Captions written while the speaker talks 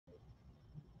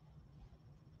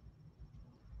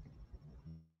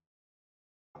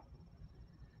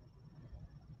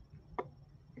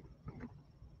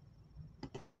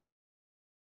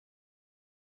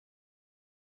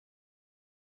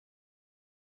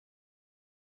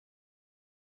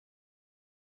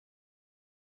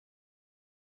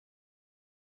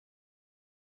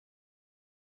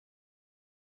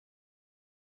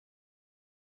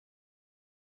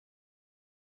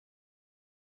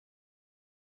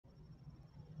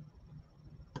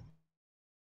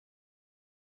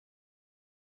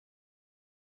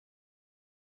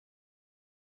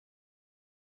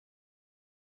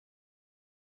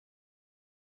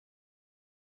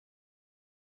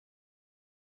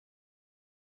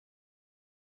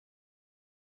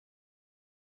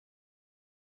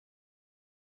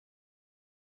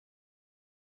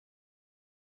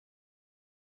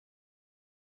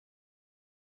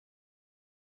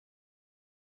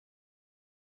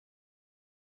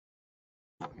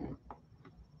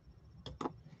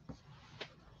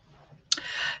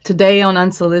Today on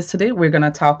Unsolicited, we're going to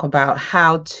talk about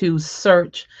how to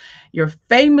search your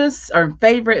famous or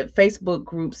favorite Facebook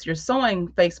groups, your sewing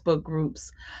Facebook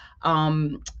groups,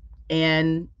 um,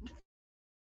 and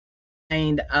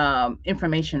find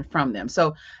information from them.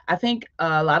 So I think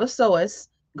a lot of sewers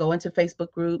go into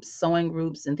Facebook groups, sewing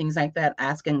groups, and things like that,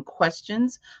 asking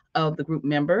questions of the group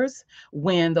members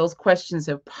when those questions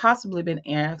have possibly been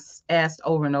asked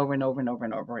over and over and over and over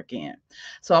and over again.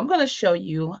 So I'm going to show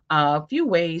you a few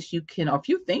ways you can, or a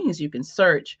few things you can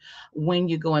search when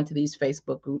you go into these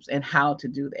Facebook groups and how to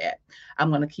do that. I'm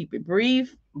going to keep it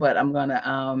brief, but I'm going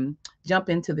to jump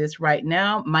into this right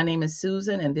now. My name is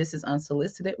Susan, and this is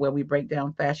Unsolicited, where we break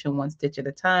down fashion one stitch at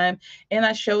a time. And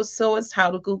I show sewers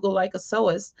how to Google like a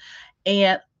sewist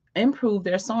and improve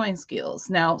their sewing skills.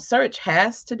 Now, search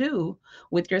has to do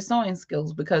with your sewing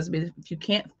skills because if you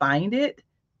can't find it,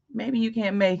 maybe you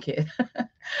can't make it.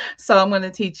 So I'm going to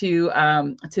teach you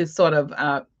to sort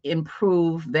of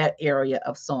improve that area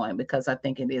of sewing because I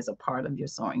think it is a part of your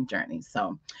sewing journey.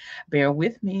 So bear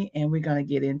with me, and we're going to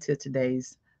get into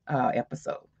today's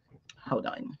episode. Hold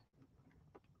on.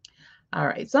 All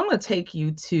right. So I'm going to take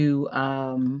you to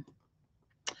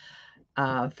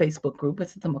Facebook group.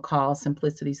 It's the McCall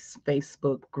Simplicity's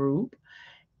Facebook group.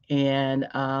 And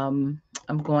I'm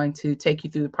going to take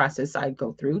you through the process I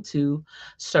go through to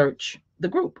search the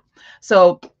group.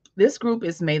 So this group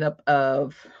is made up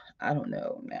of, I don't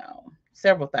know now,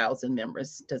 several thousand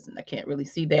members. Doesn't I can't really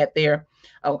see that there.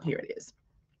 Oh, here it is.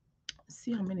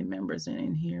 See how many members are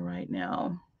in here right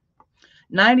now.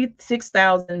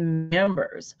 96,000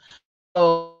 members.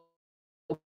 So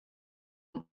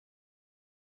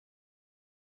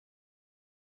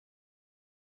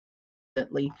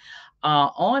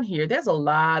on here, there's a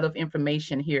lot of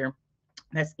information here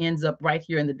that ends up right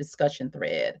here in the discussion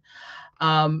thread.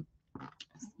 Um,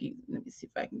 let me see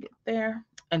if I can get there.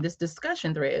 And this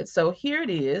discussion thread. So here it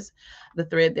is, the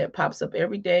thread that pops up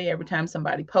every day, every time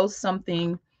somebody posts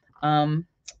something. If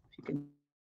you can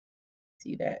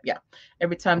see that, yeah.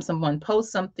 Every time someone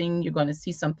posts something, you're going to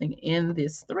see something in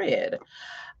this thread.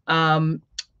 Um,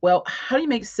 well, how do you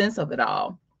make sense of it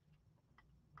all?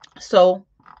 So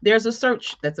there's a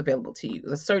search that's available to you,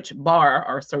 the search bar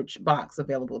or search box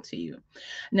available to you.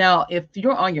 Now, if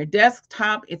you're on your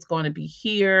desktop, it's going to be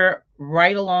here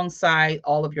right alongside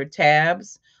all of your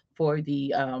tabs for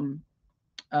the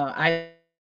items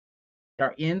that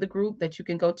are in the group that you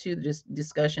can go to, just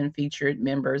discussion, featured,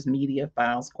 members, media,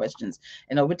 files, questions.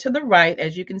 And over to the right,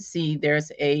 as you can see,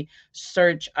 there's a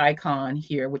search icon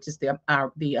here, which is the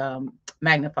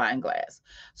magnifying glass.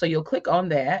 So you'll click on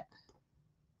that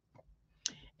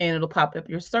and it'll pop up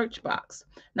your search box.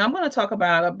 Now I'm going to talk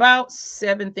about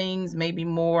 7 things, maybe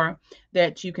more,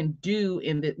 that you can do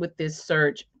with this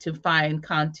search to find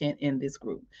content in this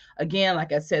group. Again,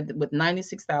 like I said, with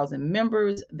 96,000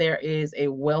 members, there is a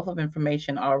wealth of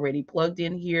information already plugged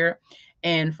in here.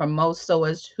 And for most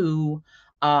sewers who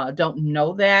don't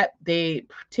know that, they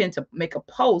tend to make a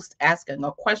post asking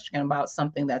a question about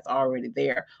something that's already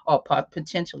there or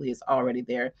potentially is already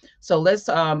there. So let's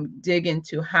dig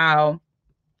into how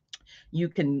you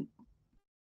can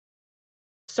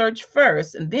search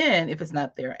first, and then if it's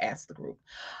not there, ask the group.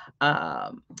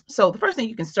 So the first thing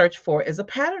you can search for is a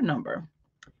pattern number.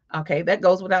 Okay, that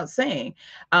goes without saying.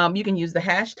 You can use the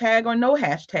hashtag or no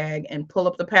hashtag and pull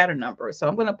up the pattern number. So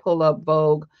I'm going to pull up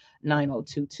Vogue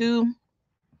 9022.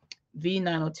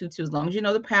 V9022. As long as you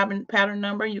know the pattern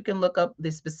number, you can look up the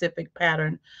specific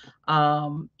pattern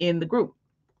in the group,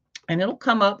 and it'll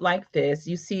come up like this.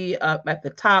 You see at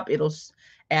the top, it'll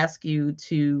ask you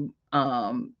to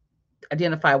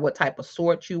identify what type of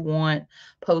sort you want,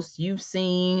 posts you've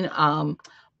seen,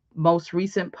 most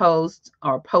recent posts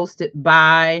are posted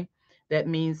by. That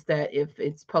means that if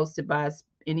it's posted by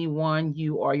anyone,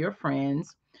 you or your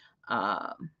friends.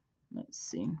 Let's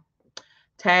see.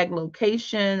 Tag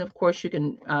location. Of course, you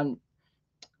can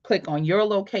click on your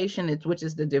location, which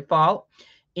is the default.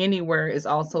 Anywhere is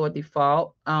also a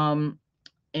default.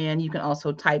 And you can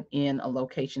also type in a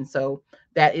location. So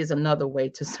that is another way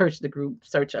to search the group,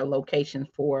 search a location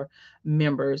for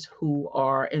members who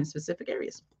are in specific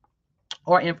areas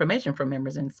or information from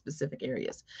members in specific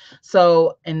areas.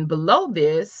 So, and below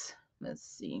this, let's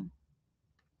see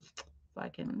if I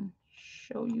can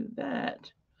show you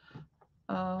that.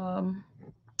 Um,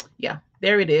 yeah,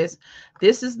 there it is.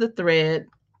 This is the thread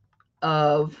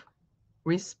of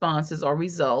responses or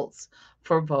results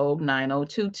for Vogue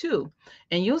 9022.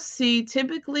 And you'll see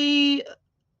typically,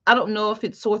 I don't know if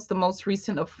it sorts the most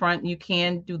recent up front. You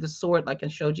can do the sort like I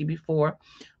showed you before.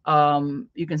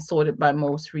 You can sort it by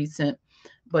most recent.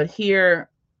 But here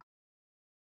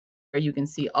you can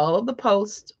see all of the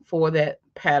posts for that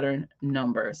pattern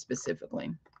number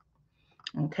specifically.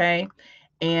 Okay.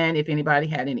 And if anybody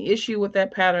had any issue with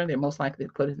that pattern, they're most likely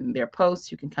to put it in their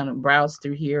posts. You can kind of browse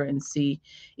through here and see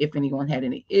if anyone had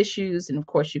any issues. And of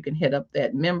course, you can hit up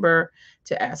that member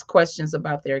to ask questions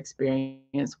about their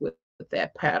experience with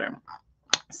that pattern.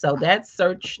 So that's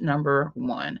search number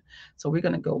one. So we're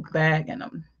going to go back and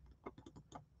let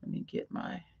me get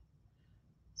my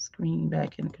screen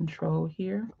back in control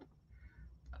here.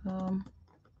 Um,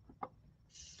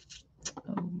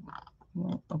 oh,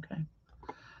 well, okay.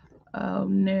 Oh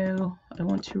no, I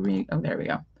want to read. Oh, there we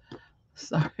go.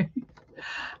 Sorry.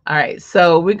 All right,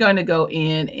 so we're going to go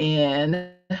in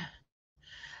and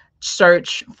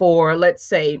search for, let's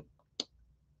say,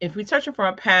 if we're searching for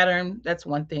a pattern, that's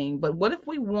one thing. But what if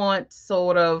we want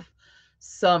sort of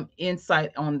some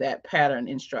insight on that pattern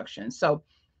instruction? So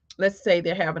let's say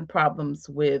they're having problems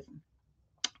with,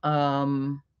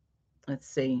 um, let's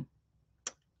see,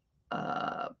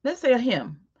 let's say a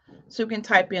hymn. So you can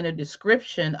type in a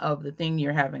description of the thing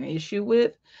you're having an issue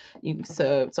with.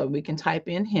 So we can type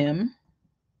in hymn,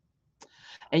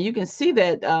 and you can see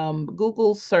that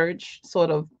Google search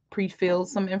sort of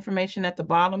pre-fills some information at the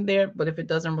bottom there, but if it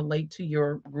doesn't relate to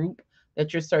your group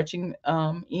that you're searching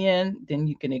in, then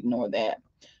you can ignore that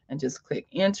and just click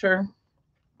enter.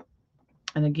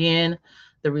 And again,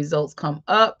 the results come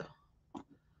up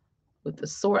with the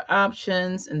sort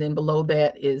options, and then below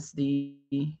that is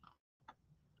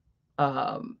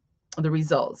um, the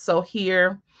results. So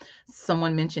here,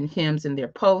 someone mentioned hymns in their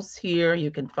posts here.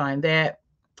 You can find that.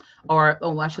 Or,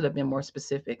 oh, I should have been more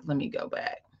specific. Let me go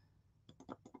back.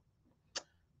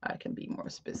 I can be more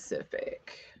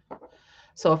specific.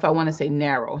 So if I want to say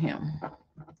narrow hymn,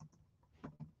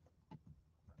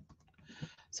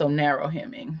 so narrow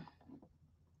hemming.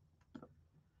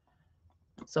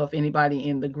 So if anybody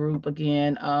in the group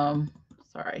again,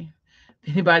 sorry,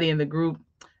 if anybody in the group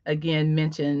again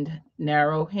mentioned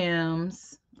narrow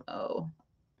hems. Oh,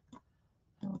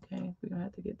 okay, we're gonna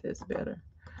have to get this better.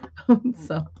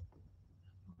 So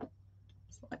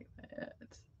it's like that.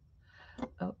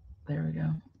 Oh, there we go.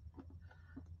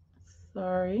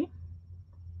 Sorry.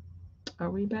 Are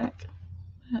we back?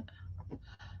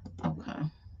 Okay.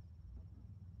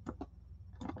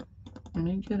 Let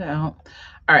me get out.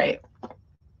 All right.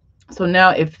 So now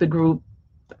if the group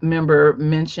member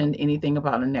mentioned anything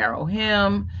about a narrow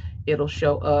hem, it'll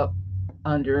show up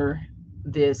under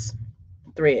this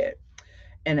thread.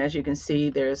 And as you can see,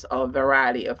 there's a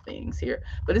variety of things here,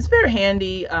 but it's very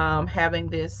handy having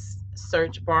this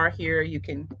search bar here. You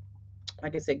can,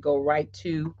 like I said, go right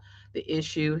to the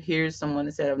issue. Here's someone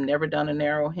that said, I've never done a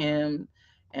narrow hem,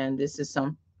 and this is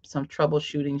some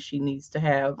troubleshooting she needs to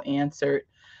have answered.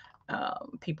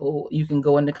 People, you can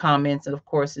go in the comments and of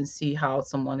course and see how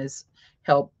someone has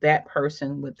helped that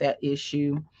person with that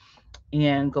issue,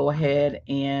 and go ahead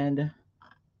and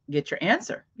get your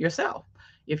answer yourself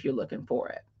if you're looking for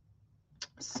it.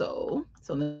 So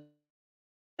the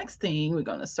next thing we're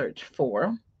going to search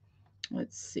for,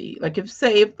 let's see, like if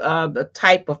say the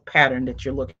type of pattern that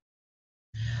you're looking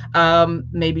for.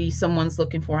 Maybe someone's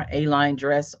looking for an A-line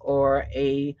dress or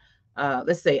a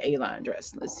let's say A-line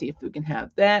dress. Let's see if we can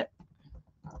have that.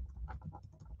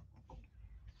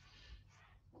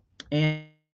 And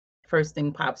first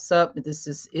thing pops up.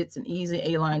 It's an easy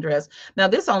A-line dress. Now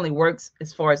this only works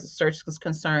as far as the search is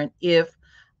concerned if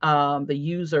the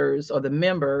users or the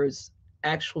members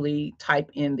actually type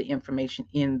in the information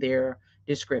in their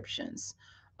descriptions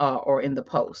or in the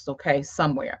post, okay,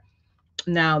 somewhere.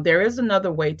 Now, there is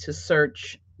another way to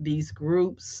search these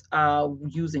groups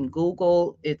using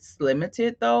Google. It's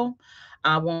limited though.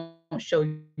 I won't show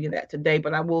you that today,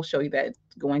 but I will show you that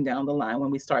going down the line when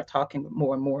we start talking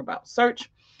more and more about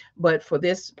search. But for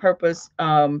this purpose,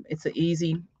 it's an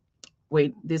easy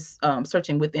way. This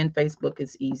searching within Facebook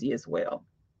is easy as well.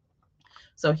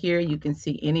 So here you can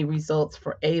see any results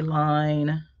for A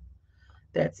line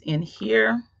that's in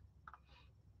here.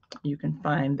 You can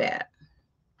find that.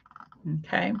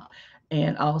 Okay.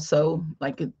 And also,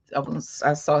 like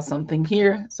I saw something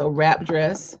here. So wrap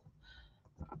dress.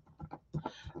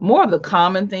 More of the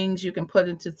common things you can put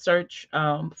into search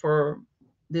for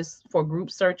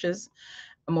group searches.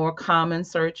 More common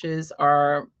searches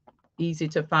are easy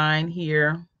to find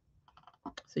here.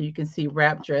 So you can see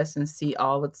wrap dress and see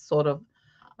all the sort of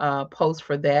posts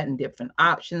for that and different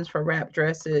options for wrap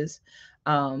dresses.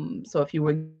 So if you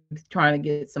were trying to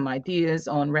get some ideas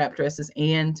on wrap dresses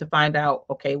and to find out,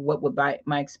 okay, what would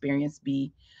my experience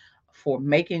be for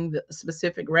making the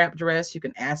specific wrap dress, you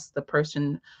can ask the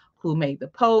person who made the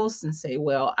post and say,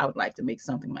 well, I would like to make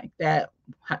something like that.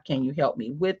 How can you help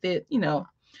me with it?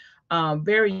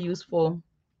 Very useful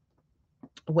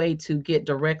way to get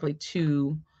directly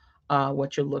to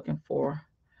what you're looking for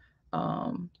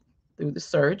um, through the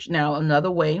search. Now,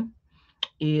 another way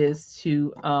is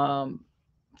to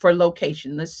for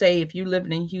location. Let's say if you're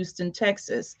living in Houston,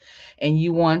 Texas, and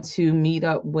you want to meet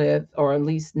up with or at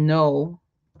least know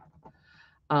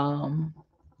um,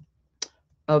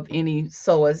 of any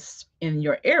SOAS in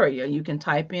your area, you can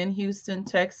type in Houston,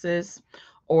 Texas,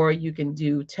 or you can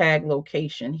do tag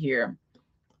location here.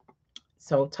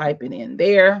 So type it in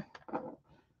there.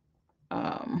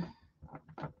 Um,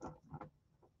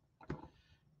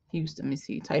 Houston, let me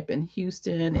see, type in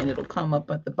Houston and it'll come up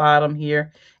at the bottom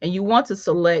here. And you want to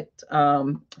select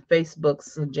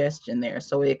Facebook's suggestion there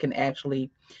so it can actually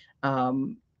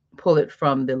um, pull it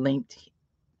from the linked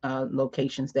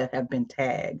locations that have been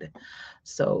tagged.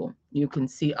 So you can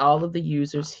see all of the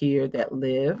users here that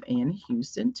live in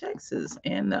Houston, Texas,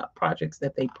 and the projects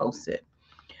that they posted.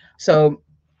 So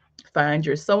find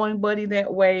your sewing buddy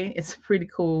that way. It's pretty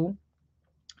cool.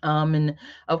 And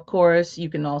of course, you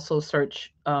can also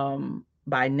search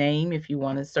by name if you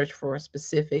want to search for a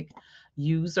specific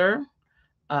user.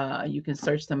 You can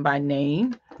search them by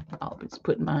name. I'll just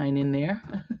put mine in there.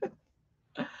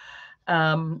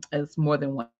 It's more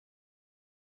than one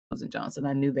Johnson.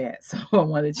 I knew that, so I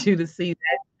wanted you to see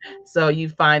that. So you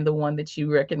find the one that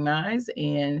you recognize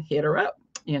and hit her up.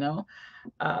 You know,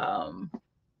 um,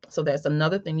 so that's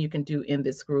another thing you can do in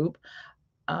this group.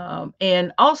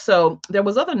 And also, there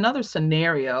was another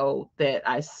scenario that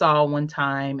I saw one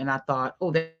time, and I thought,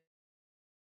 oh, that's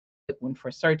one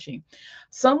for searching.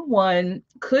 Someone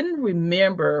couldn't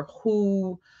remember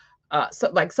who, so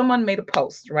like someone made a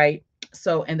post, right?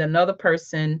 So, and another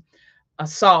person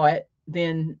saw it,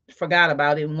 then forgot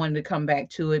about it and wanted to come back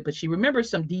to it, but she remembers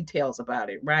some details about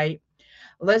it, right?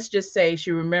 Let's just say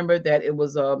she remembered that it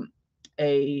was a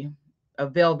a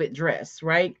velvet dress,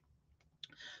 right?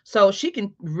 So she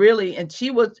can really, and she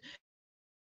was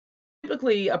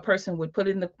typically a person would put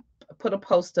a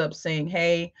post up saying,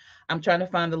 "Hey, I'm trying to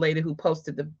find the lady who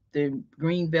posted the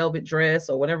green velvet dress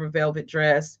or whatever velvet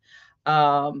dress.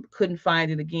 Couldn't find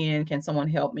it again. Can someone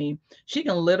help me?" She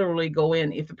can literally go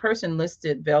in if the person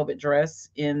listed velvet dress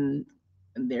in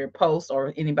their post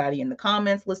or anybody in the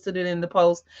comments listed it in the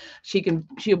post,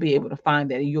 she'll be able to find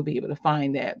that and you'll be able to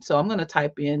find that. So I'm going to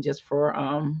type in just for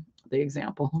the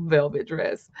example velvet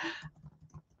dress.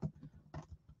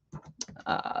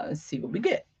 Let's see what we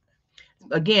get.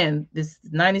 Again, this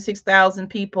 96,000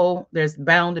 people, there's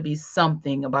bound to be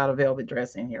something about a velvet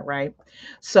dress in here, right?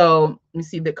 So you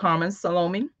see that Carmen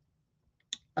Salome,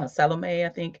 I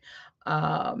think,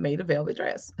 made a velvet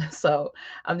dress. So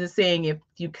I'm just saying, if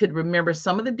you could remember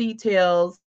some of the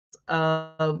details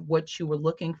of what you were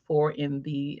looking for in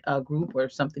the group or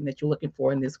something that you're looking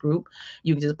for in this group,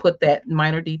 you can just put that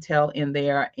minor detail in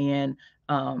there and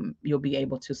you'll be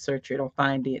able to search it or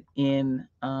find it in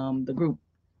the group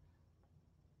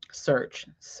search.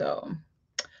 So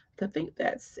I think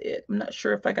that's it. I'm not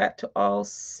sure if I got to all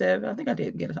seven. I think I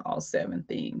did get to all seven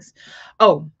things.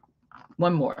 Oh,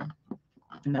 one more.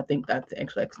 And I think that's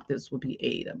actually this would be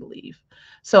eight, I believe.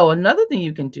 So another thing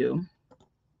you can do,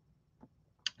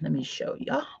 let me show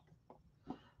you.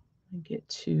 Get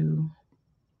to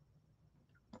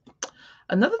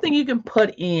another thing you can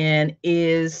put in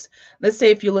is, let's say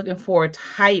if you're looking for a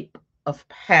type of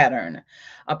pattern,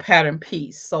 a pattern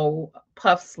piece. So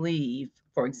puff sleeve,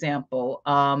 for example,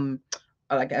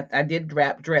 like I did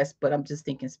wrap dress, but I'm just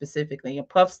thinking specifically a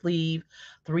puff sleeve,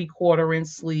 3/4 inch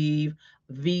sleeve,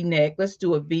 V-neck. Let's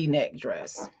do a V-neck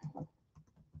dress.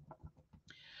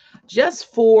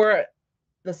 Just for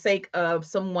the sake of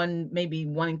someone maybe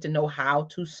wanting to know how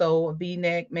to sew a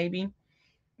V-neck, maybe,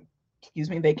 excuse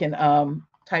me, they can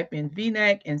type in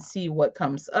V-neck and see what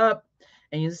comes up.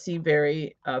 And you see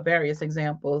various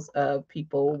examples of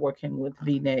people working with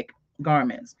V-neck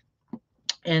garments.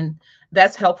 And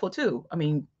that's helpful too. I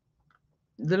mean,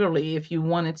 literally, if you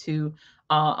wanted to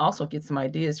also get some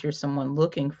ideas, here's someone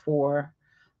looking for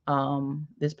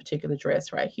this particular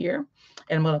dress right here.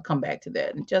 And I'm going to come back to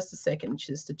that in just a second,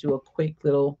 just to do a quick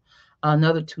little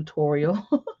another tutorial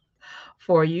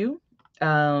for you.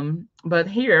 But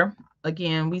here,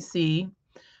 again, we see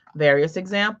various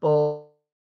examples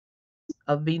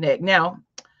of V-neck. Now,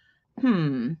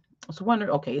 I was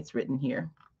wondering, okay, it's written here,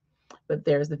 but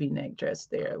there's the V-neck dress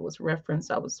there. It was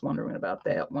referenced. I was wondering about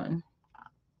that one.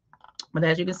 But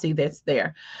as you can see, that's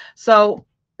there. So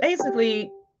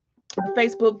basically, the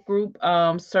Facebook group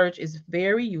search is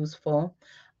very useful.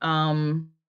 It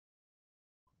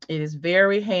is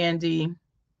very handy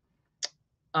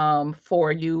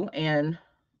for you and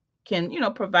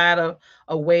can, provide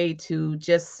a way to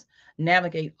just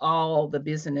navigate all the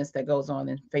business that goes on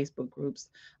in Facebook groups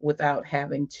without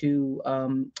having to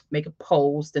make a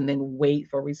post and then wait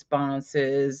for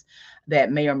responses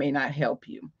that may or may not help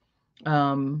you.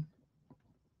 Um,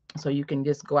 so you can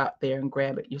just go out there and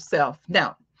grab it yourself.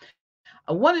 Now,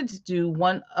 I wanted to do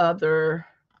one other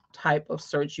type of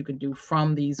search you can do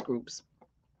from these groups,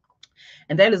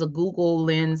 and that is a Google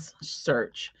Lens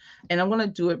search. And I'm going to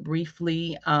do it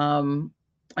briefly, and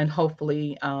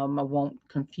hopefully I won't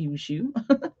confuse you.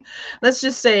 Let's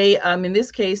just say, in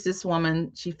this case, this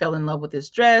woman, she fell in love with this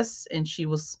dress, and she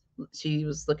was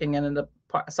looking at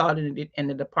saw it in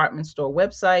the department store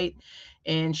website,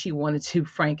 and she wanted to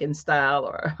Franken style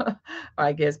or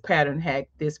I guess pattern hack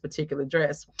this particular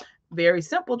dress. Very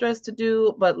simple dress to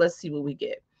do, but let's see what we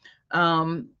get.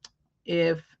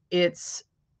 If it's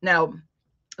now,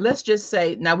 let's just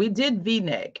say, now we did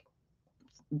V-neck.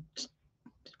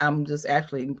 I'm just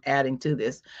actually adding to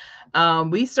this.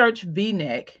 We search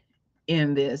V-neck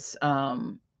in this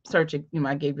search.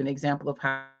 I gave an example of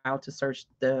how to search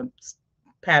the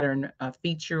pattern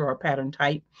feature or pattern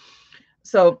type.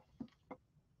 So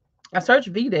I searched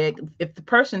V-neck. If the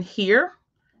person here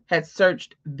had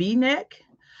searched V-neck,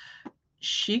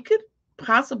 she could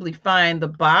possibly find the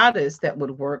bodice that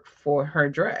would work for her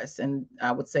dress. And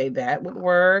I would say that would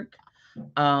work.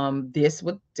 This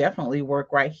would definitely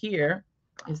work right here.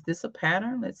 Is this a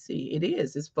pattern? Let's see. It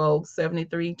is. It's Vogue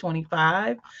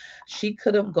 7325. She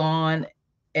could have gone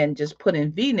and just put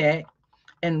in V-neck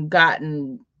and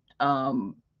gotten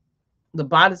um, the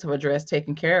bodice of a dress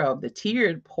taken care of. The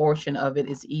tiered portion of it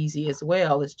is easy as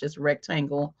well. It's just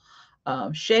rectangle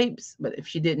shapes. But if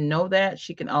she didn't know that,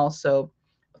 she can also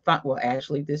find, well,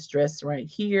 actually, this dress right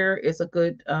here is a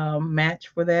good match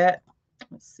for that.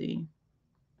 Let's see.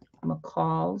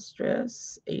 McCall's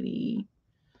dress, 80,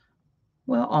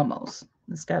 well, almost.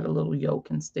 It's got a little yoke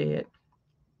instead.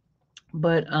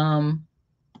 But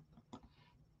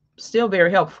still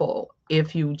very helpful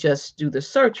if you just do the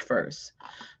search first.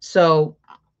 So,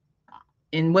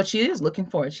 in what she is looking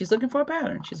for, she's looking for a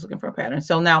pattern. She's looking for a pattern.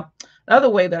 So now, the other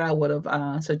way that I would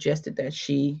have suggested that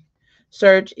she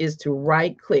search is to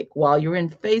right click while you're in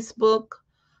Facebook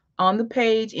on the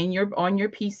page on your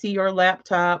PC or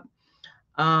laptop.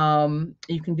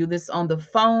 You can do this on the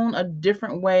phone a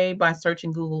different way by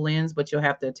searching Google Lens, but you'll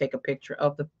have to take a picture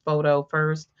of the photo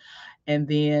first and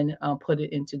then put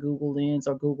it into Google Lens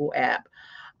or Google app.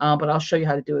 But I'll show you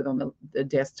how to do it on the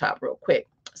desktop real quick.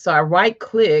 So I right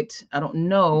clicked. I don't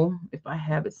know if I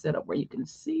have it set up where you can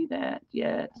see that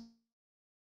yet. Let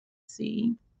me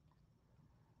see.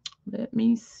 Let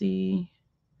me see.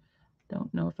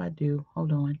 Don't know if I do.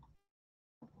 Hold on.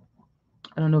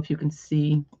 I don't know if you can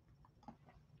see.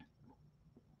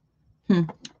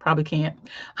 Probably can't.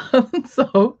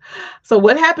 so, so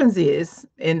what happens is,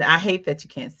 and I hate that you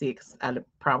can't see it because I'd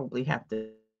probably have to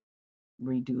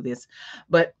redo this.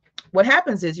 But what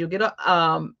happens is you'll get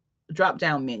a drop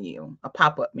down menu, a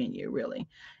pop up menu, really,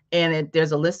 and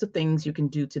there's a list of things you can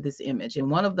do to this image, and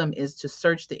one of them is to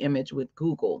search the image with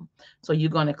Google. So you're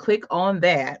going to click on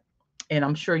that, and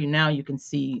I'm sure you can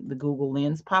see the Google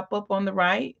Lens pop up on the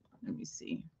right. Let me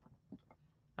see.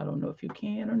 I don't know if you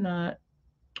can or not.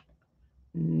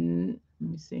 Let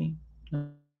me see. No,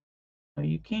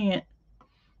 you can't.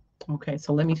 Okay,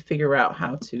 so let me figure out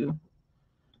how to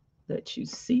let you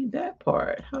see that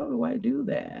part. How do I do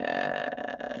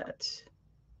that?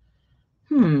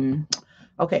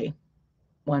 Okay,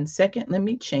 1 second. Let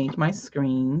me change my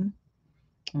screen.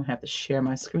 I'll have to share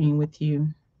my screen with you.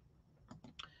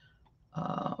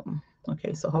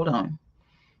 Okay, so hold on.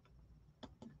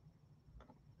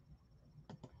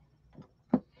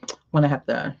 When I have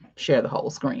to share the whole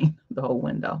screen, the whole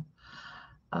window.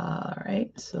 All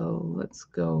right, so let's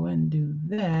go and do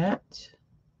that.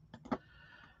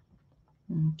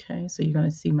 Okay, so you're going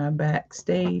to see my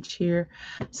backstage here.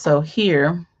 So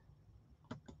here,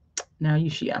 now you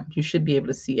should be able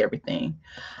to see everything.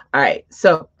 All right,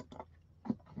 so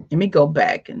let me go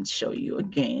back and show you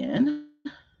again.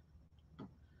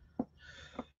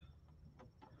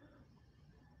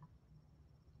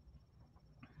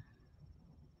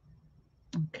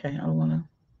 Okay, I don't want to.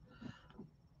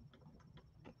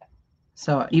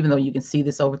 So even though you can see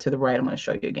this over to the right, I'm going to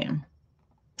show you again.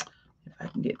 If I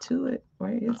can get to it,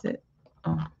 where is it?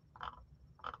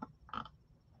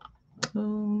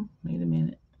 Oh, wait a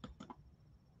minute.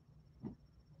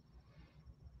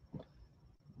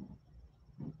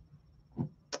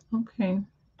 Okay.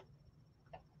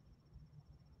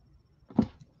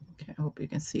 Okay, I hope you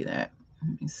can see that.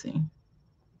 Let me see.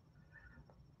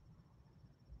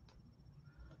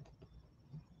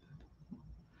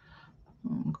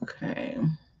 Okay.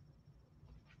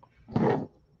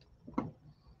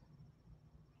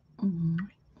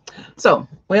 So,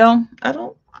 well, I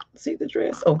don't see the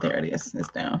dress. Oh, there it is. It's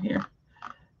down here.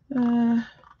 Uh,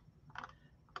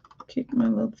 Kick my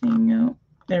little thing out.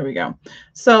 There we go.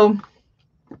 So,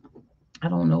 I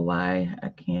don't know why I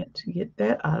can't get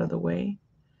that out of the way.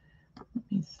 Let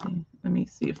me see. Let me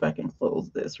see if I can close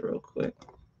this real quick.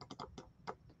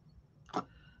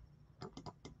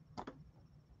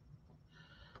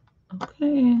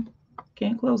 Okay.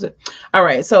 Can't close it. All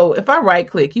right. So if I right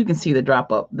click, you can see the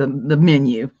drop up, the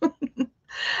menu.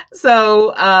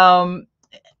 So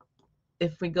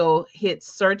if we go hit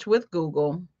search with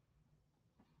Google,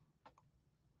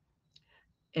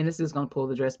 and this is going to pull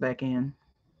the dress back in.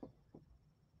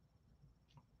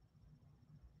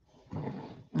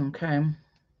 Okay.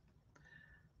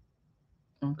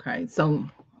 Okay. So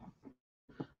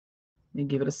let me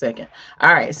give it a second.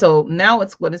 All right. So now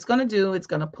it's what it's going to do. It's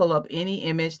going to pull up any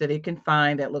image that it can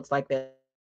find that looks like that dress.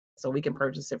 So we can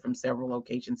purchase it from several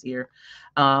locations here.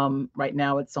 Right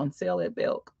now it's on sale at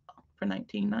Belk for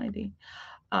 $19.90.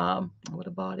 I would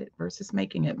have bought it versus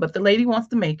making it, but the lady wants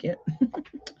to make it.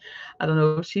 I don't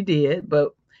know if she did,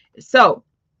 but so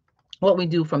what we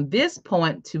do from this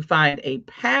point to find a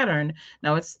pattern.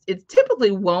 Now it typically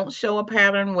won't show a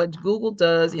pattern. What Google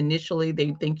does initially,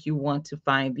 they think you want to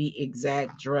find the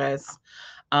exact dress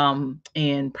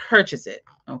and purchase it.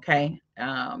 Okay,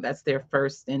 that's their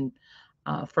first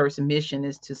mission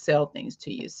is to sell things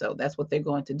to you. So that's what they're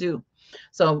going to do.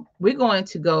 So we're going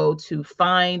to go to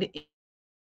find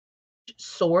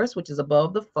source, which is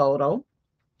above the photo,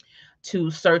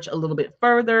 to search a little bit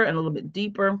further and a little bit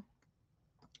deeper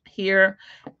here.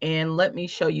 And let me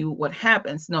show you what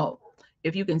happens. No,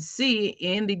 if you can see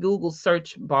in the Google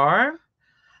search bar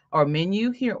or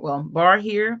menu here, well, bar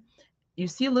here, you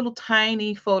see a little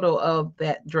tiny photo of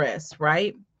that dress,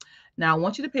 right? Now, I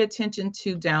want you to pay attention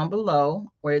to down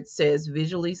below where it says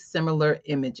visually similar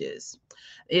images.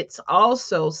 It's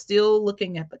also still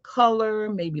looking at the color,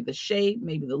 maybe the shape,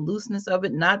 maybe the looseness of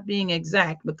it, not being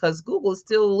exact because Google is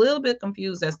still a little bit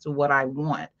confused as to what I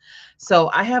want. So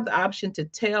I have the option to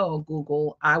tell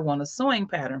Google I want a sewing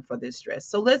pattern for this dress.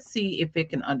 So let's see if it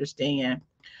can understand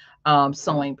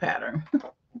sewing pattern.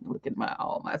 Look at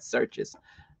all my searches.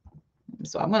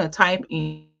 So I'm going to type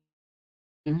in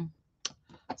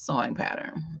sewing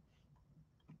pattern.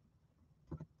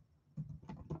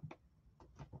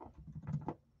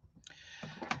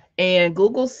 And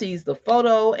Google sees the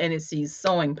photo and it sees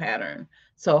sewing pattern.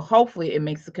 So hopefully it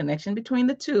makes the connection between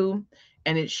the two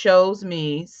and it shows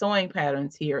me sewing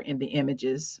patterns here in the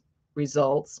images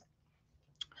results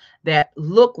that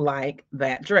look like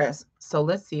that dress. So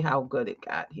let's see how good it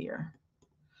got here.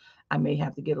 I may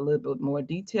have to get a little bit more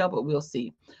detail, but we'll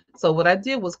see. So what I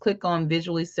did was click on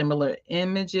visually similar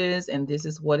images, and this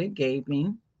is what it gave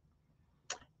me.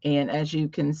 And as you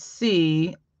can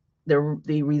see, the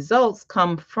results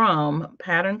come from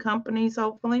pattern companies,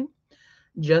 hopefully.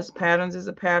 Just Patterns is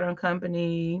a pattern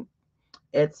company.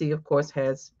 Etsy, of course,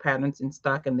 has patterns in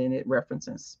stock, and then it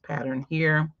references pattern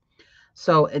here.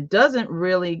 So it doesn't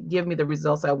really give me the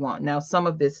results I want. Now, some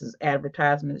of this is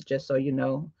advertisements, just so you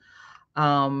know,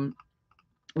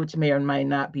 which may or may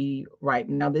not be right.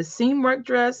 Now, this seam work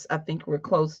dress, I think we're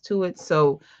close to it.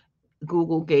 So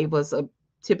Google gave us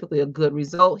typically a good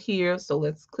result here. So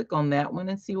let's click on that one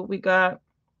and see what we got.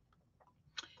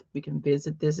 We can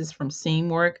visit. This is from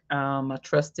Seamwork, a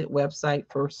trusted website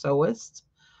for sewists.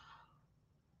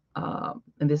 And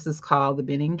this is called the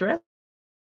Benning dress.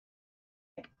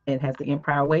 It has the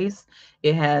empire waist.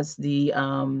 It has the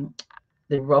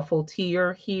ruffled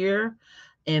tier here.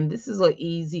 And this is an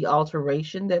easy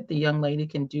alteration that the young lady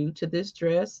can do to this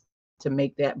dress to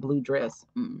make that blue dress.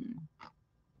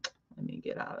 Let me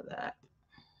get out of that.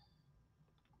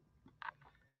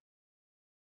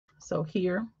 So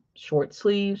here, short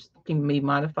sleeves can be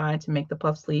modified to make the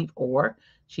puff sleeve, or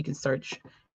she can search,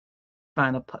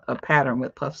 find a pattern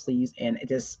with puff sleeves and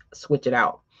just switch it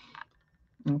out.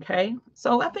 Okay,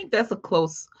 so I think that's a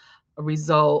close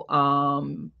result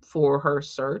for her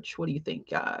search. What do you think,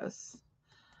 guys?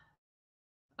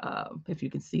 If you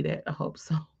can see that, I hope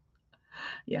so.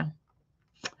 Yeah.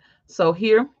 So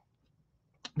here,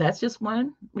 that's just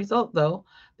one result, though.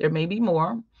 There may be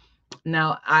more.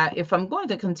 Now, if I'm going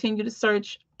to continue to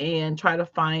search and try to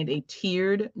find a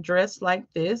tiered dress like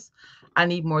this, I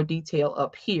need more detail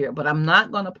up here, but I'm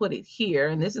not going to put it here.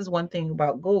 And this is one thing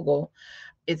about Google.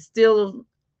 It's still,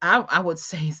 I would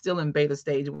say, still in beta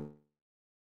stage when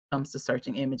it comes to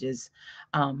searching images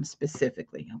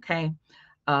specifically, okay?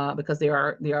 Because they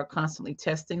are constantly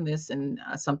testing this, and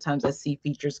sometimes I see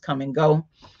features come and go.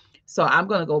 So I'm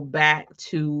going to go back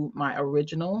to my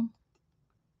original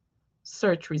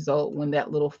search result when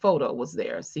that little photo was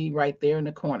there. See right there in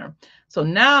the corner. So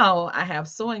now I have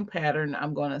sewing pattern.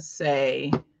 I'm going to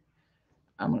say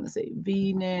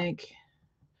V-neck,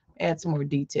 add some more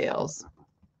details.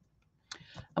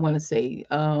 I'm going to say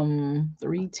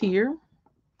 3-tier.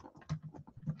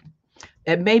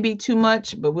 It may be too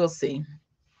much, but we'll see.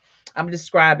 I'm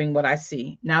describing what I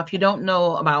see. Now, if you don't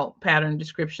know about pattern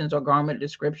descriptions or garment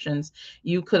descriptions,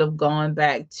 you could have gone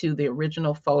back to the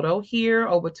original photo here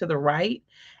over to the right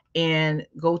and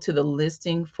go to the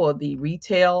listing for the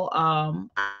retail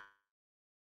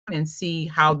and see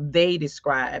how they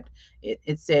described it.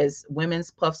 It says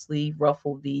women's puff sleeve,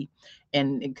 ruffle V,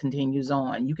 and it continues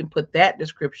on. You can put that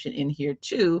description in here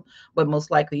too, but most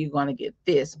likely you're going to get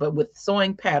this. But with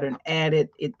sewing pattern added,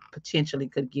 it potentially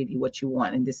could give you what you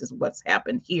want. And this is what's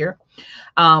happened here.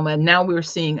 And now we're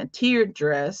seeing a tiered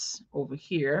dress over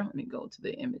here. Let me go to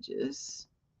the images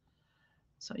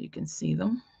so you can see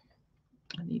them.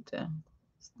 I need to.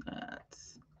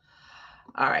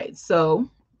 All right. So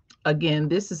again,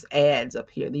 this is ads up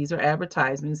here. These are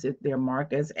advertisements. If they're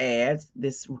marked as ads,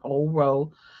 this whole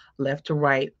row left to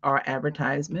right are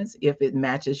advertisements. If it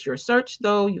matches your search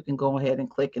though, you can go ahead and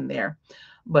click in there.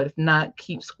 But if not,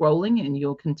 keep scrolling and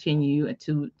you'll continue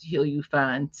until you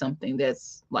find something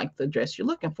that's like the dress you're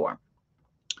looking for.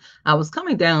 I was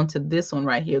coming down to this one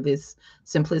right here, this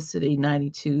Simplicity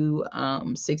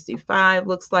 9265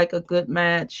 looks like a good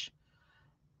match.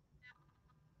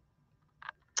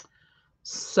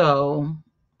 So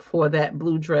for that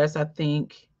blue dress, I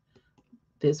think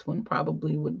this one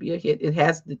probably would be a hit. It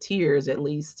has the tiers at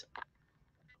least.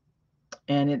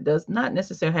 And it does not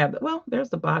necessarily have, well, there's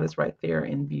the bodice right there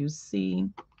in view C.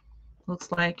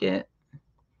 Looks like it.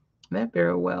 That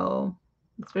very well,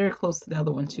 it's very close to the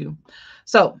other one too.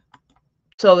 So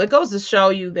it goes to show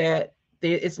you that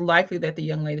it's likely that the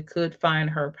young lady could find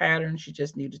her pattern. She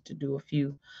just needed to do a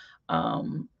few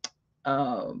um,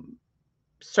 um,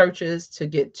 searches to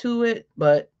get to it,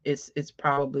 but it's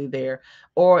probably there,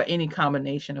 or any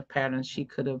combination of patterns she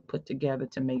could have put together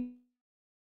to make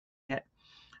that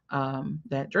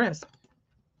that dress.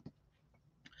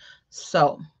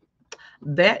 So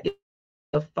that is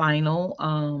the final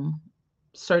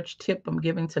search tip I'm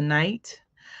giving tonight.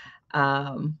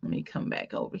 Let me come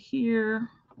back over here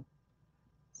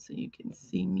so you can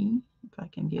see me if I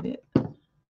can get it.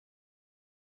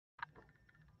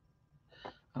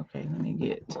 Okay, let me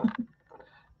get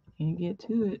can't get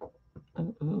to it.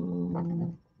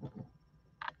 Uh-oh.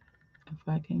 If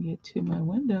I can get to my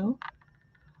window,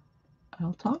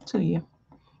 I'll talk to you.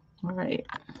 All right.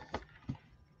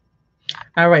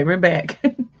 All right, we're back.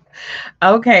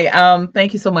 Okay,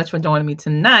 thank you so much for joining me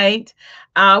tonight.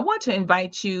 I want to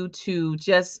invite you to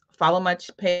just follow my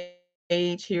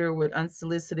page here with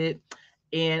Unsolicited,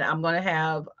 and I'm going to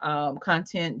have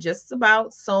content just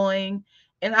about sewing.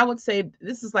 And I would say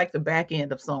this is like the back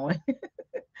end of sewing.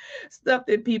 Stuff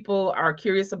that people are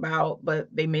curious about, but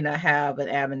they may not have an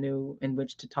avenue in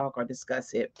which to talk or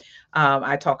discuss it.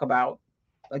 I talk about,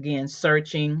 again,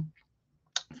 searching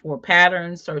for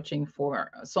patterns, searching for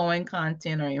sewing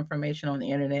content or information on the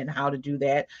internet, and how to do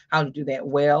that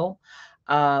well.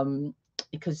 Um,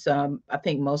 because I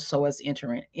think most sewers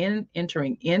entering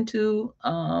into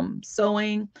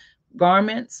sewing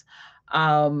garments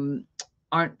um,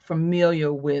 aren't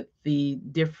familiar with the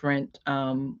different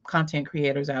content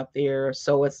creators out there,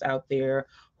 sewers out there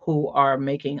who are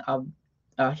making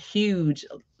a huge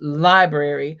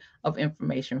library of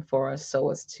information for us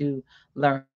sewers to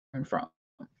learn from.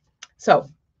 So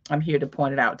I'm here to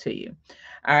point it out to you.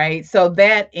 All right. So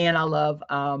that, and I love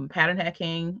pattern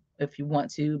hacking. If you want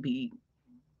to be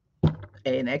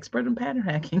an expert in pattern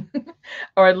hacking,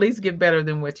 or at least get better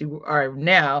than what you are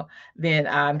now, then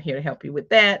I'm here to help you with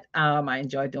that. I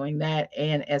enjoy doing that,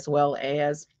 and as well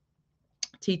as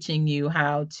teaching you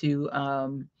how to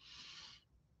um,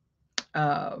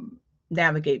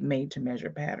 navigate made to measure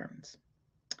patterns.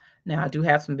 Now, I do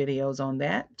have some videos on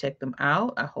that. Check them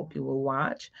out. I hope you will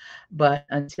watch. But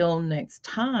until next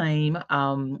time,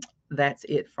 that's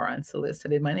it for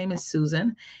Unsolicited. My name is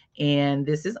Susan, and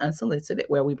this is Unsolicited,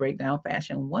 where we break down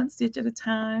fashion one stitch at a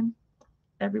time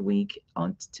every week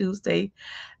on Tuesday,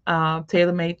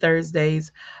 Tailormade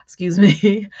Thursdays, excuse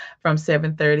me, from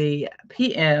 7:30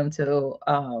 p.m. till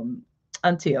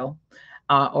until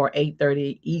or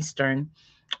 8:30 Eastern.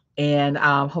 And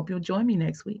hope you'll join me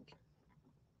next week.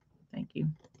 Thank you.